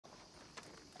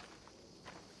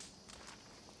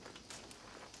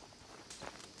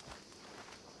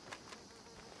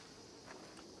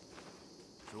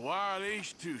why are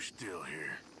these two still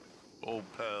here? Old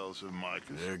pals of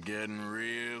Micah's. They're getting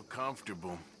real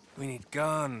comfortable. We need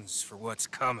guns for what's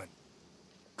coming.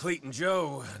 Cleet and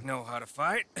Joe know how to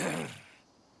fight.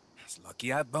 It's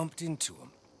lucky I bumped into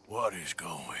them. What is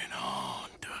going on,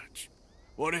 Dutch?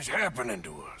 What is happening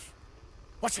to us?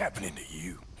 What's happening to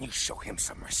you? You show him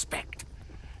some respect.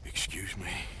 Excuse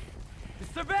me?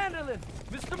 Mr. Vanderlyn!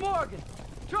 Mr. Morgan!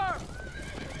 Charles!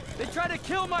 They try to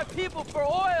kill my people for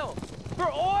oil!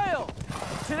 For oil!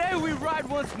 Today we ride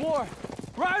once more.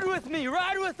 Ride with me!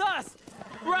 Ride with us!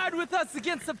 Ride with us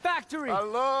against the factory! I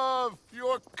love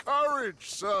your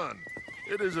courage, son.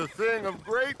 It is a thing of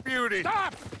great beauty.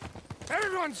 Stop!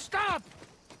 Everyone stop!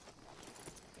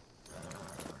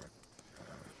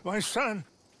 My son.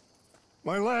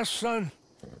 My last son.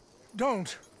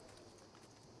 Don't.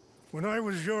 When I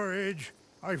was your age,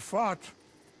 I fought.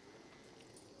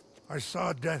 I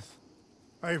saw death.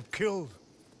 I have killed.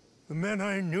 The men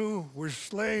I knew were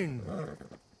slain.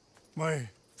 My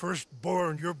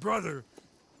firstborn, your brother,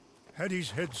 had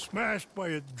his head smashed by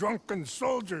a drunken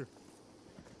soldier.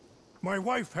 My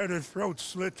wife had her throat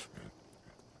slit.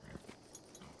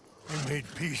 I made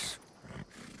peace.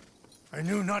 I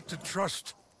knew not to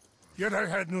trust, yet I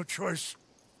had no choice.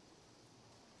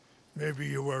 Maybe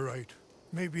you were right.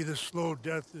 Maybe the slow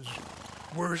death is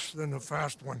worse than the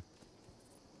fast one.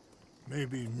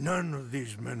 Maybe none of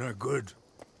these men are good.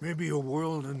 Maybe a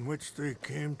world in which they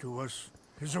came to us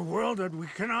is a world that we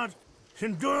cannot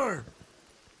endure.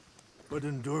 But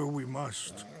endure we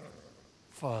must.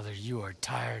 Father, you are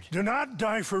tired. Do not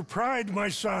die for pride, my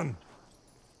son.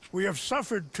 We have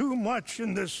suffered too much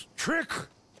in this trick.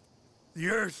 The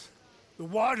earth, the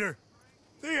water,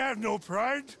 they have no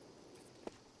pride.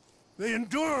 They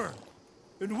endure,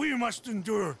 and we must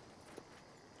endure.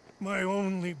 My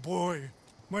only boy,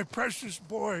 my precious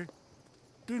boy,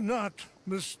 do not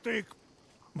mistake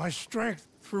my strength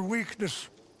for weakness.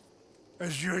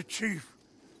 As your chief,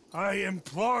 I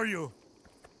implore you.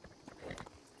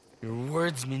 Your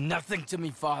words mean nothing to me,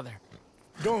 Father.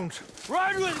 Don't.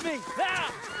 Ride with me! Now!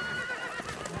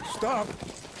 Stop.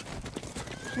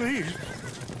 Please.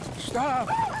 Stop.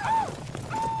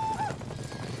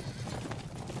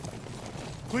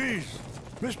 Please,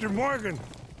 Mr. Morgan.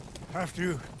 After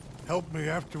you helped me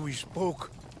after we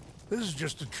spoke, this is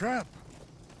just a trap.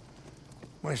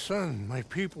 My son, my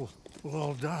people will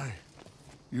all die.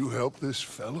 You help this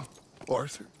fellow,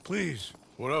 Arthur? Please.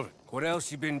 What of it? What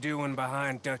else you been doing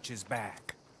behind Dutch's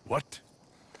back? What?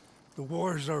 The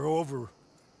wars are over.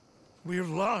 We have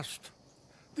lost.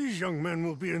 These young men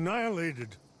will be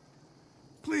annihilated.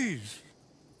 Please.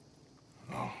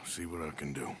 I'll see what I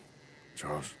can do.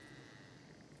 Charles?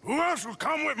 Who else will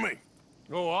come with me?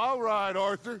 Oh, all right,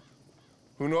 Arthur.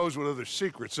 Who knows what other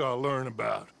secrets I'll learn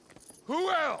about? Who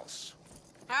else?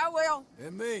 I will.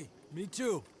 And me. Me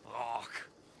too. Look.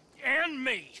 And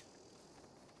me.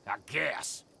 I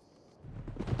guess.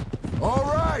 All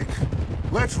right,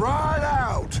 let's ride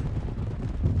out.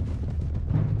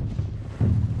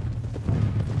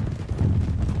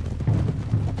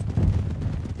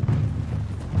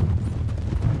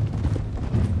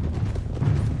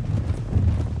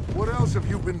 What else have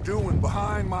you been doing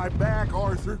behind my back,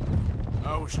 Arthur?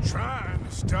 I was trying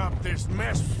to stop this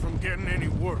mess from getting any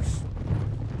worse.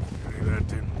 Maybe that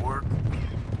didn't work.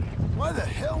 Why the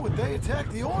hell would they attack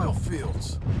the oil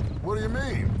fields? What do you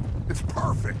mean? It's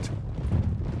perfect.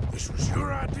 This was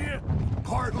your idea?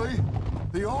 Partly.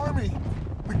 The army,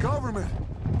 the government,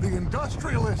 the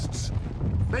industrialists.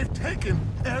 They've taken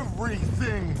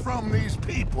everything from these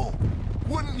people.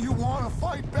 Wouldn't you want to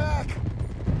fight back?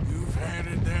 You've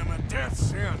handed them a death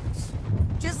sentence.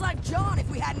 Just like John if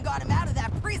we hadn't got him out of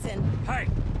that prison. Hey,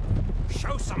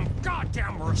 show some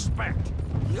goddamn respect.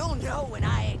 You'll know when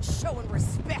I ain't showing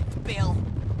respect, Bill.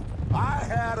 I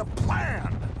had a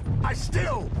plan. I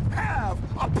still have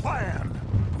a plan.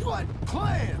 What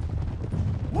plan?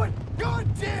 What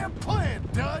goddamn plan,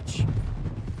 Dutch?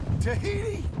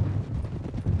 Tahiti?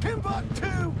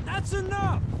 Timbuktu? That's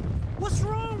enough! What's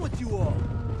wrong with you all?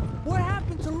 What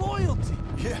happened to loyalty?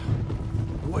 Yeah.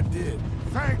 What did?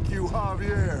 Thank you,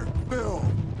 Javier. Bill.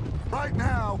 Right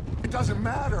now, it doesn't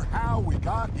matter how we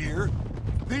got here.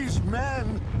 These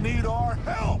men need our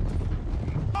help.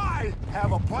 I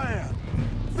have a plan.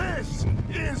 This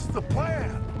is the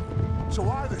plan. So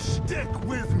either stick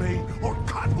with me or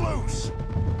cut loose.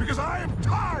 Because I am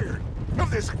tired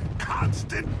of this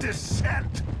constant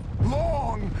descent.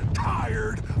 Long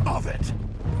tired of it.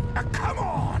 Now come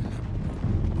on.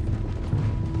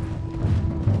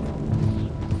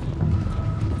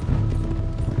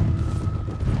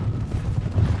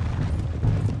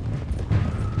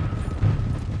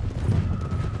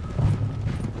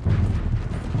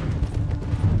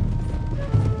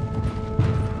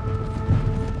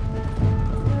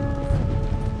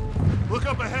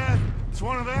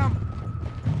 That's one of them?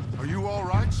 Are you all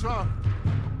right, son?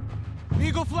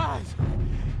 Eagle flies!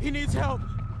 He needs help!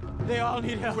 They all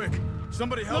need help. Quick,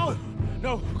 somebody help him.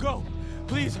 No, go!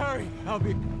 Please hurry! I'll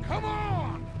be... Come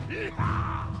on!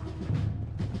 Yeehaw!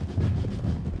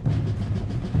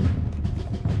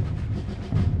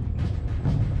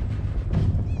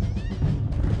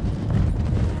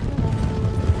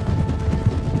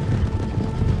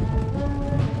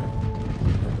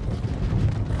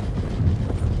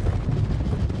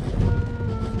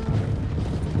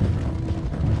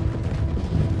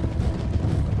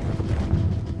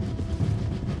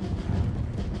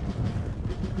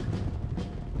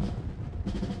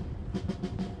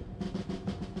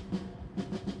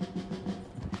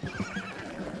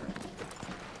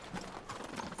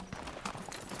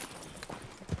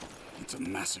 It's a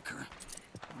massacre.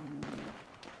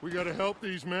 We gotta help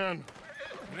these men.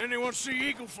 Can anyone see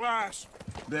eagle flies?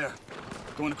 There,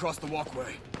 going across the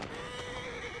walkway.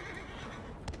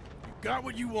 Got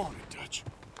what you wanted, Dutch.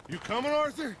 You coming,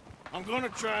 Arthur? I'm gonna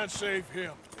try and save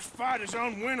him. This fight is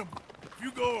unwinnable.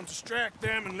 You go and distract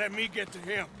them and let me get to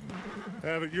him.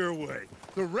 Have it your way.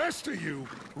 The rest of you,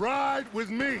 ride with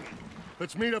me.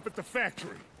 Let's meet up at the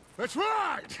factory. Let's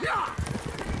ride! Yeah!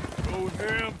 Go with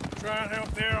him. Try and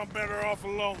help there. I'm better off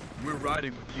alone. We're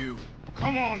riding with you.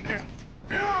 Come on, then.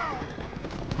 Yeah!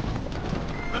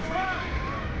 Let's ride!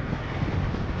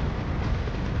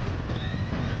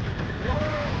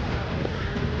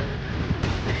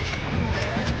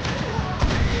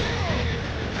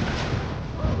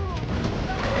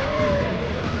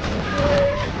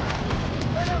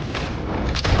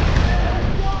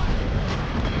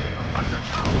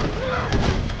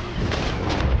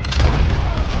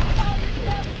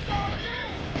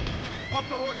 Up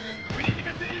the horses! We need to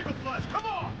get the eagle flies! Come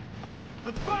on!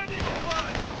 Let's find eagle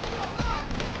flies!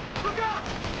 Look out!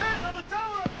 Hands on the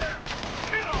tower up there!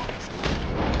 Get on!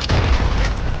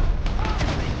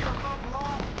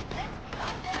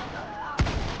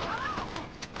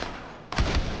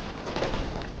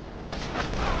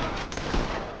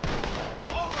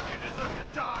 All of you deserve to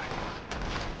die!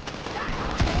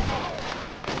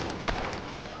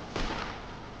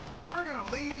 We're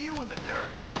gonna leave you in the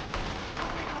dirt.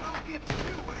 You don't get to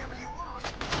do whatever you want.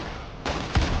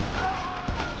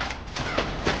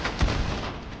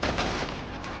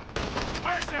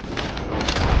 Where's him?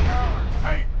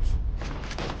 Hey!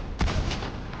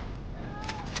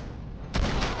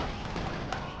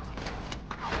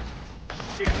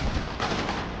 Shit!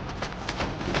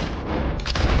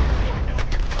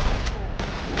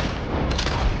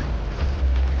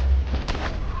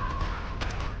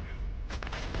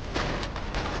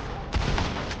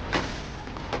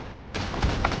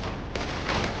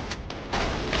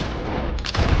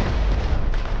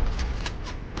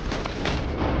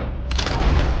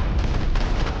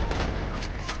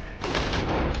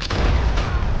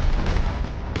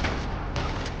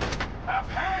 I've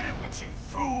had it with you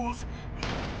fools!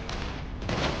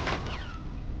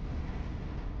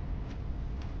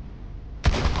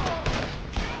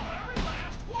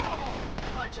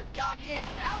 Bunch of goddamn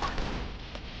cowards!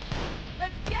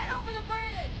 Let's get over the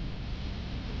bridge!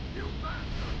 You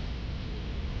bastard!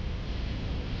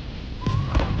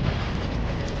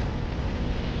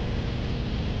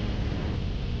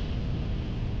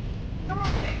 Come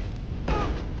on,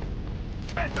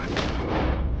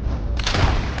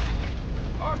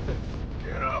 Arthur!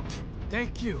 Get up!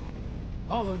 Thank you.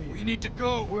 All of you. We need to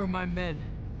go. Where are my men?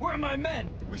 Where are my men?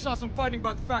 We saw some fighting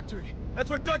by the factory. That's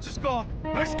where Dutch is gone.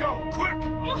 Let's go, quick!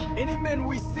 Any men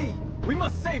we see, we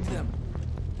must save them.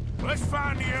 Let's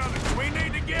find the others. We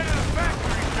need to get to the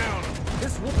factory building.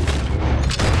 This will be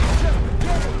just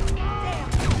beginning.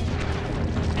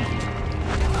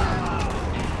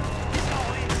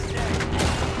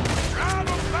 Drive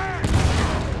them back!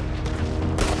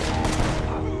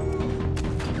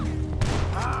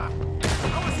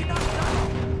 How is he not down?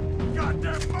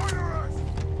 Goddamn murderers!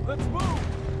 Let's move.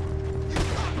 You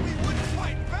thought we wouldn't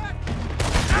fight back?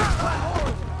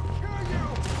 Horrible. Kill you!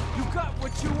 You got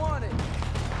what you wanted.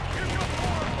 Here comes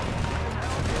horrible!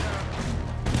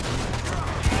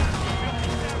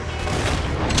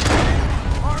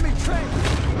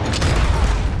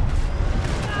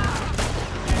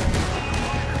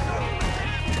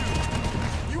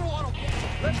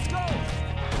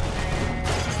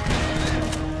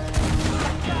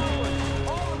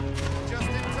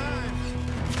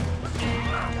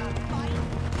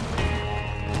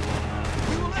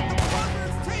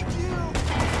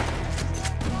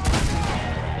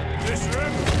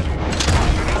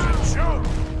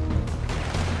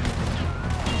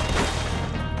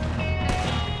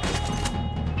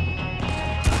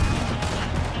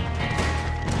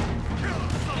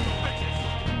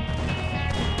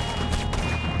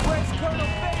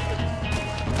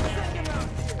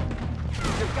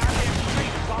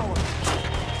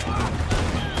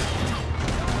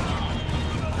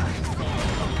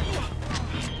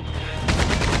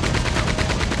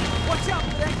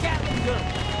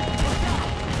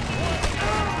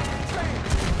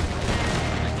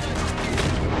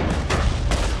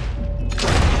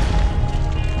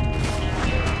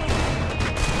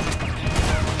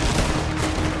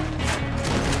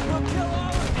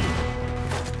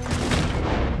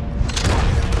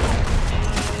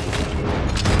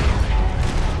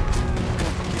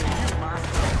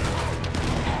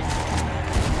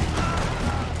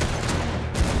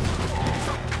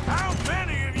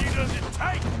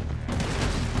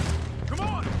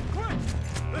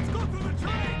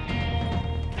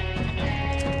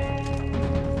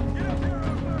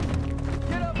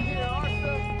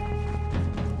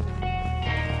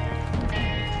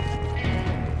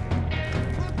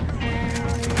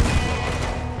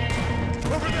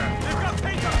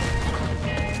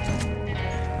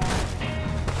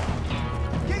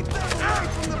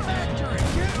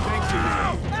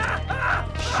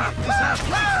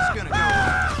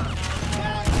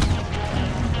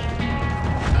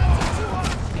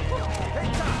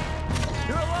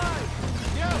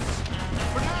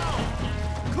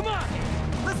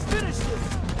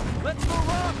 Let's move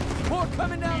up! More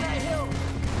coming down that hill!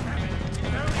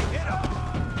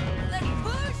 Let's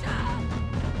push up!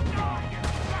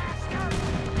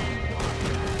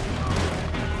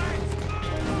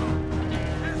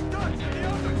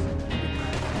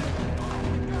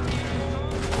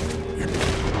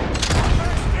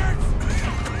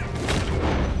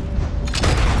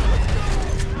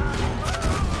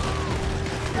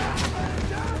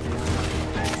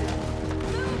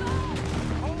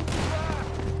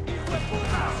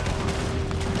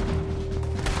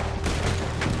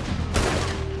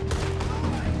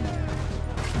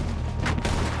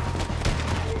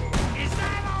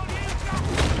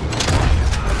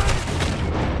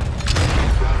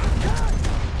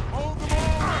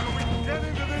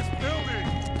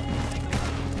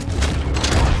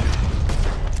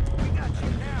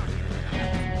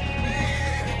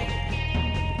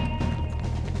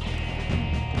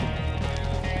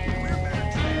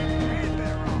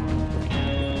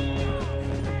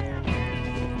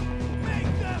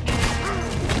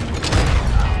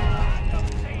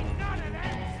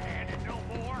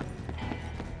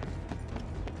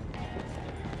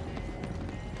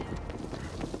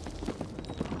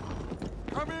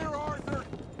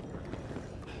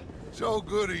 So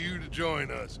good of you to join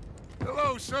us.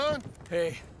 Hello, son.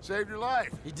 Hey, Saved your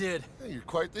life. he did. Hey, you're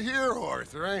quite the hero,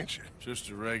 Arthur, ain't you? Just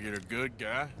a regular good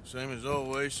guy, same as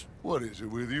always. What is it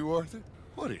with you, Arthur?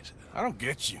 What is it? I don't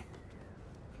get you.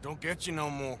 Don't get you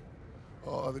no more.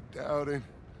 Oh, the doubting.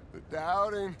 The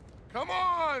doubting. Come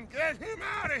on, get him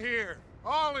out of here.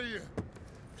 All of you.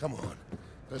 Come on.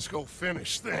 Let's go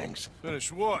finish things.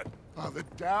 Finish what? Oh, the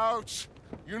doubts.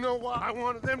 You know why I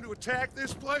wanted them to attack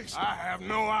this place? I have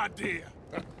no idea.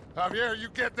 Javier, you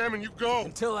get them and you go.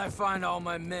 Until I find all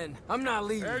my men. I'm not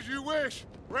leaving. As you wish.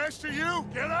 Rest of you,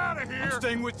 get out of here. I'm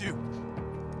staying with you.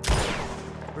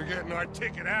 We're getting our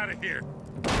ticket out of here.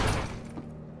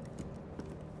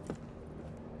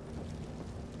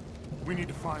 We need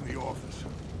to find the office.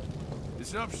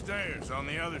 It's upstairs on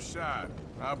the other side.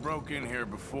 I broke in here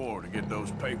before to get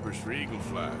those papers for Eagle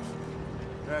Flies.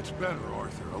 That's better,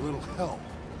 Arthur. A little help.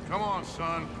 Come on,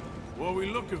 son. What are we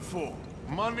looking for?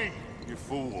 Money, you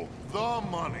fool. The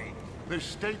money. There's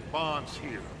state bonds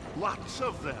here. Lots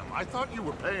of them. I thought you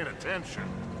were paying attention.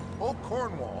 Old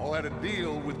Cornwall had a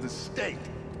deal with the state.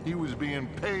 He was being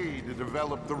paid to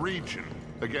develop the region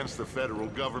against the federal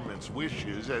government's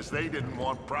wishes, as they didn't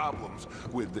want problems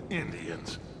with the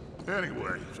Indians.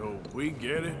 Anyway. So we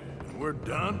get it, and we're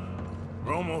done?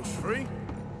 We're almost free?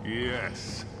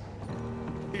 Yes.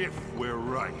 If we're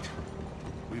right.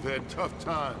 We've had tough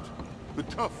times. The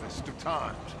toughest of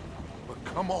times. But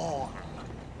come on.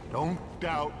 Don't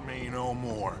doubt me no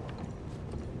more.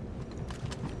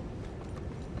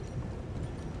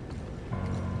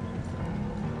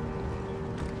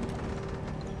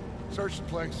 Search the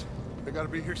place. They gotta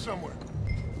be here somewhere.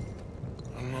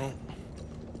 I don't know.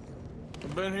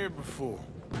 I've been here before.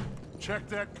 Check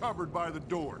that cupboard by the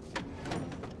door.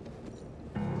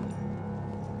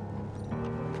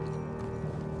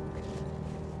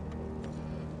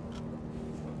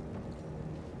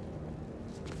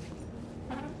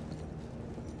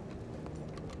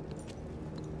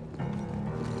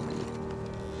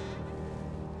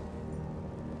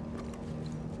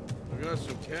 I got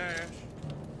some cash.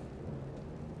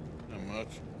 Not much.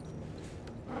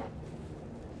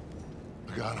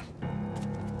 I got him.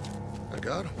 I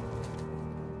got him.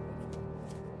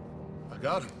 I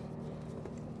got him.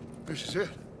 This is it.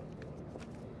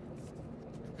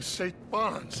 It's state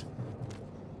bonds.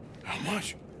 How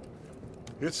much?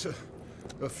 It's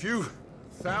a few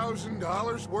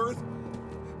 $1,000s worth,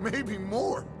 maybe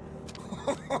more.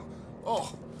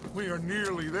 Oh, we are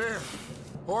nearly there.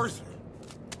 Arthur,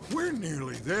 we're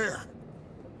nearly there.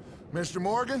 Mr.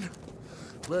 Morgan,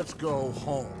 let's go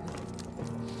home.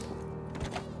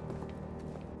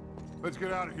 Let's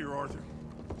get out of here, Arthur.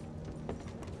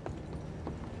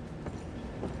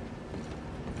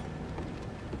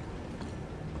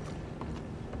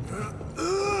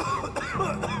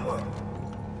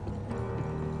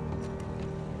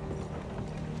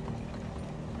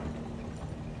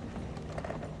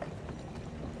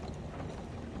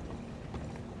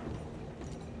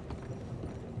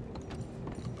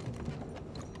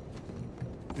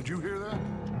 Did you hear that?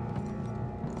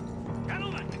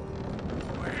 Gentlemen,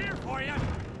 we're here for you.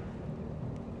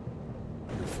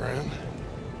 Your friend?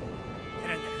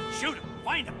 Get in there. Shoot him.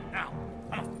 Find him. Now.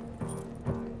 Come on.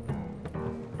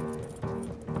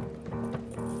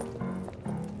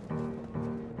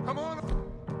 Come on,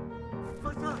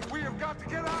 Arthur. We have got to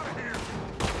get out of here.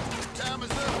 Time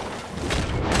is up.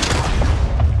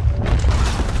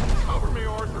 Cover me,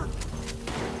 Arthur.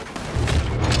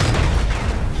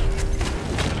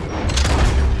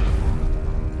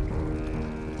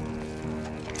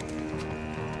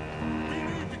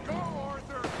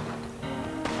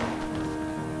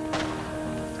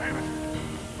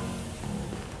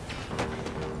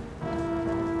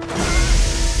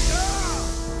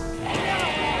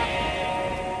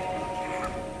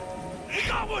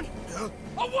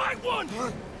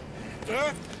 on!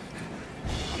 Dad?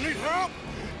 I need help!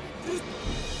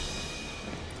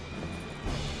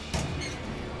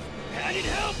 I need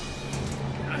help!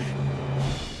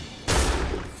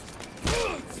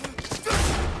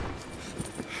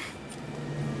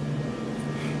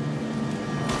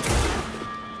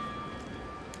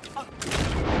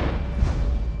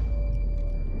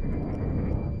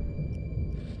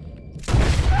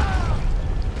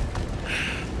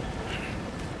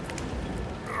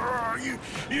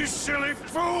 You silly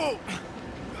fool!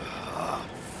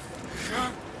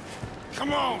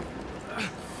 Come on!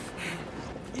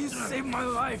 You saved my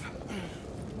life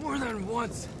more than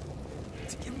once.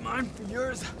 To give mine for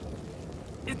yours,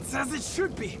 it's as it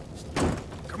should be.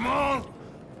 Come on!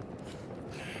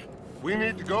 We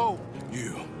need to go.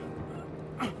 You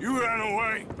ran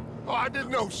away. Oh, I did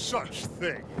no such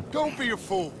thing. Don't be a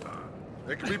fool.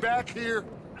 They could be back here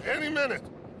any minute.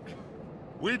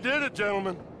 We did it,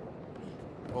 gentlemen.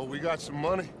 Oh, we got some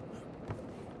money.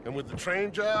 And with the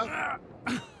train job,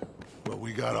 well,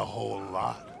 we got a whole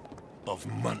lot of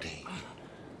money.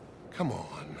 Come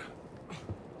on.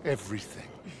 Everything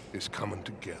is coming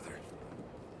together.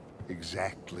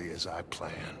 Exactly as I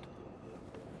planned.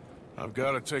 I've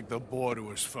got to take the boy to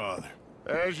his father.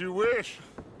 As you wish.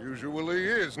 Usually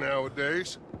is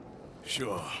nowadays.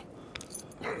 Sure.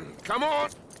 Come on!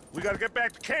 We gotta get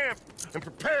back to camp and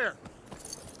prepare.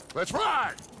 Let's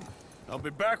ride! I'll be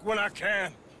back when I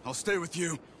can. I'll stay with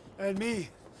you. And me,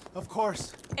 of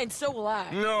course. And so will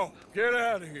I. No, get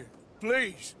out of here.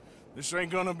 Please. This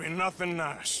ain't gonna be nothing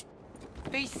nice.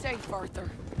 Be safe,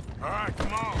 Arthur. All right,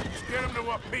 come on. Let's get him to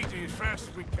Wapiti as fast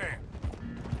as we can.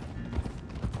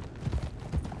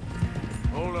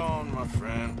 Hold on, my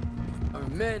friend. Our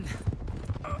men.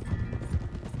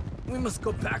 We must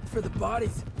go back for the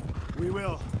bodies. We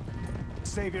will.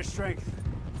 Save your strength.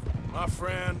 My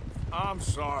friend, I'm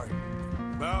sorry.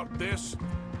 About this.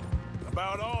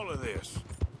 About all of this.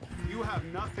 You have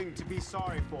nothing to be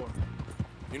sorry for.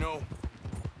 You know,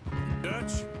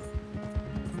 Dutch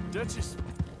is...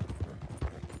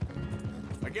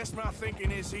 I guess my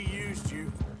thinking is he used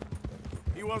you.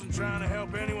 He wasn't trying to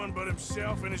help anyone but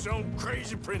himself and his own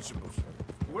crazy principles.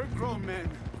 We're grown men.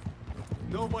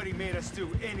 Nobody made us do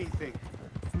anything.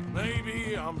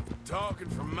 Maybe I'm talking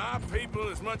for my people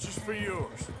as much as for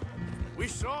yours. We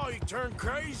saw he turned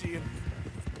crazy and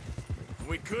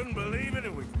we couldn't believe it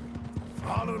and we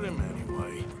followed him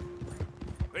anyway.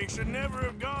 Things should never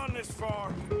have gone this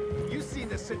far. You seen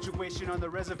the situation on the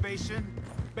reservation?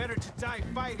 Better to die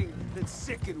fighting than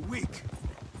sick and weak.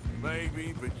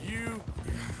 Maybe, but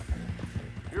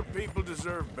your people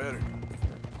deserve better.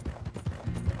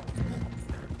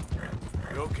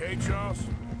 You okay, Charles?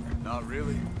 Not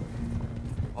really.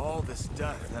 All this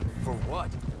death, and for what?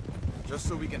 Just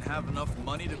so we can have enough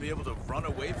money to be able to run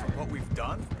away from what we've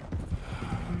done?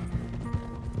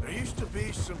 There used to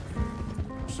be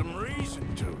some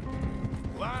reason to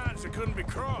it. Lines that couldn't be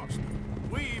crossed.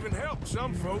 We even helped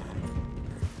some folk.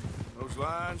 Those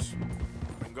lines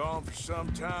have been gone for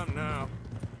some time now.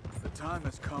 The time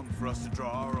has come for us to draw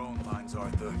our own lines,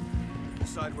 Arthur.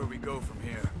 Decide where we go from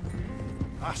here.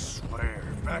 I swear,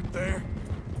 back there,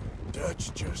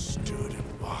 Dutch just stood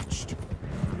and watched.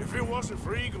 If it wasn't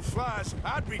for Eagle Flies,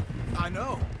 I'd be... I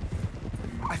know.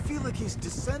 I feel like he's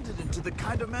descended into the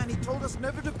kind of man he told us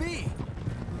never to be.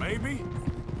 Maybe.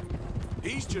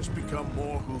 He's just become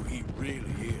more who he really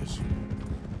is.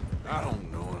 I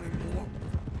don't know anymore.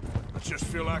 I just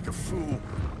feel like a fool.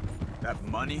 That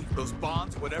money, those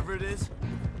bonds, whatever it is,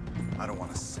 I don't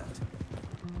want a cent.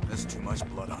 There's too much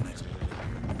blood on it.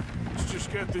 Let's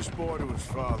just get this boy to his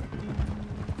father.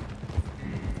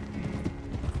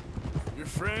 Your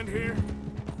friend here,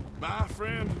 my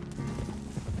friend,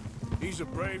 he's a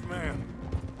brave man.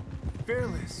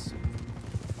 Fearless.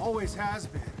 Always has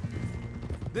been.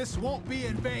 This won't be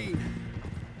in vain.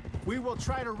 We will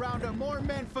try to round up more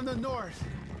men from the north,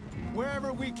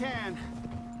 wherever we can.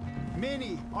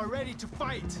 Many are ready to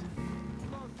fight.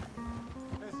 Look,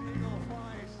 as Eagle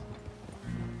flies.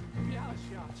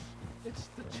 It's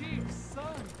the chief's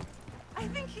son. I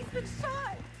think he's been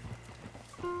shot.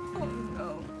 Oh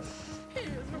no, he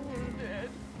is wounded.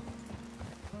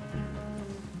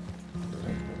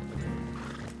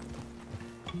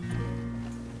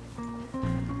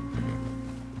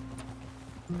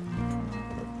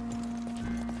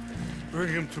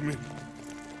 Bring him to me.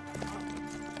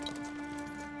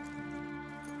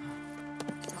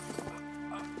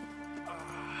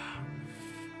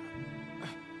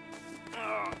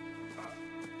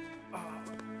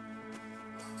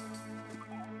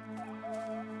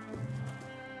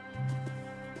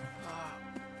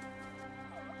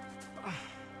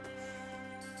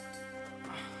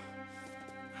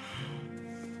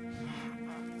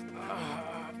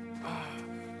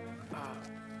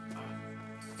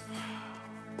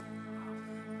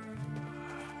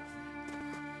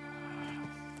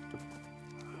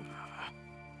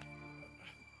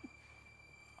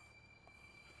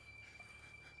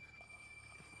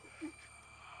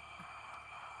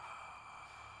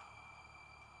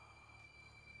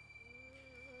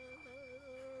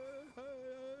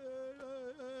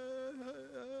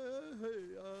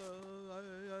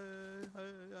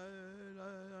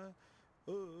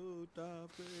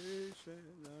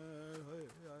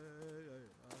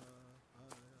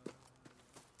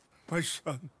 my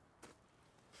son.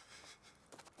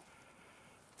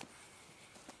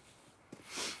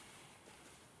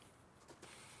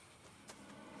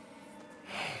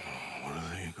 What are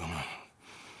they gonna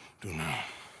do now?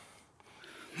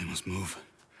 They must move.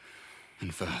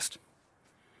 And fast.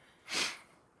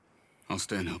 I'll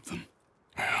stay and help them.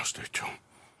 Yeah, I'll stay too.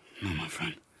 No, my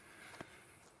friend.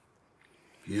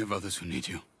 You have others who need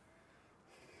you.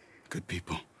 Good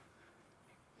people.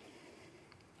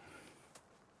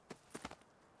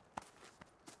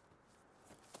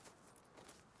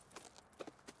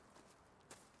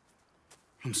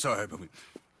 I'm sorry, but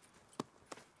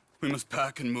we must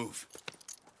pack and move.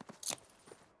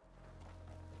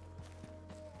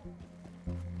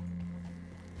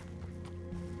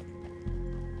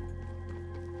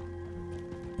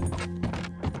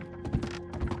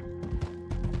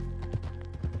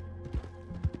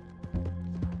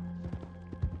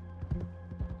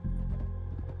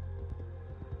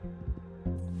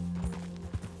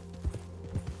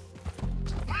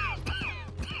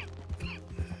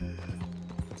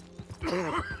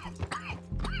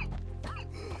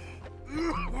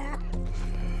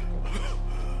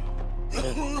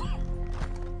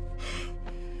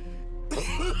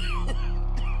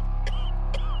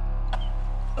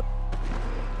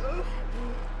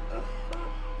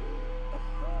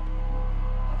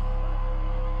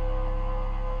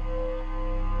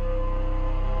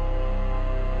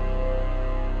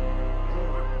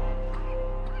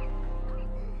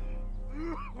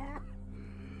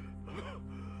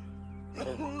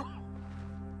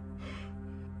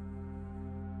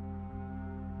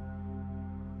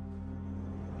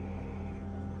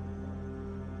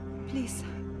 Please,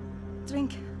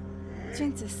 drink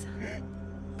this.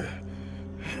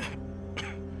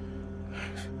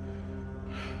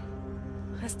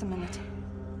 Rest a minute.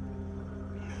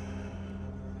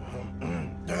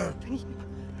 Wenn ich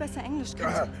besser Englisch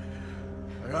könnte.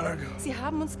 Sie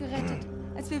haben uns gerettet,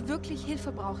 als wir wirklich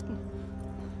Hilfe brauchten.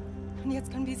 Und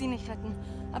jetzt können wir sie nicht retten.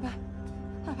 Aber...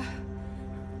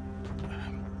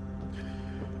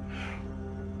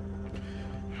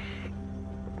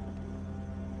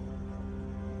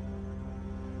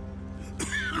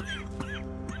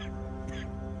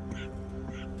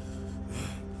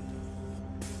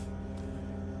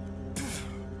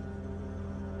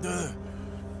 Ugh.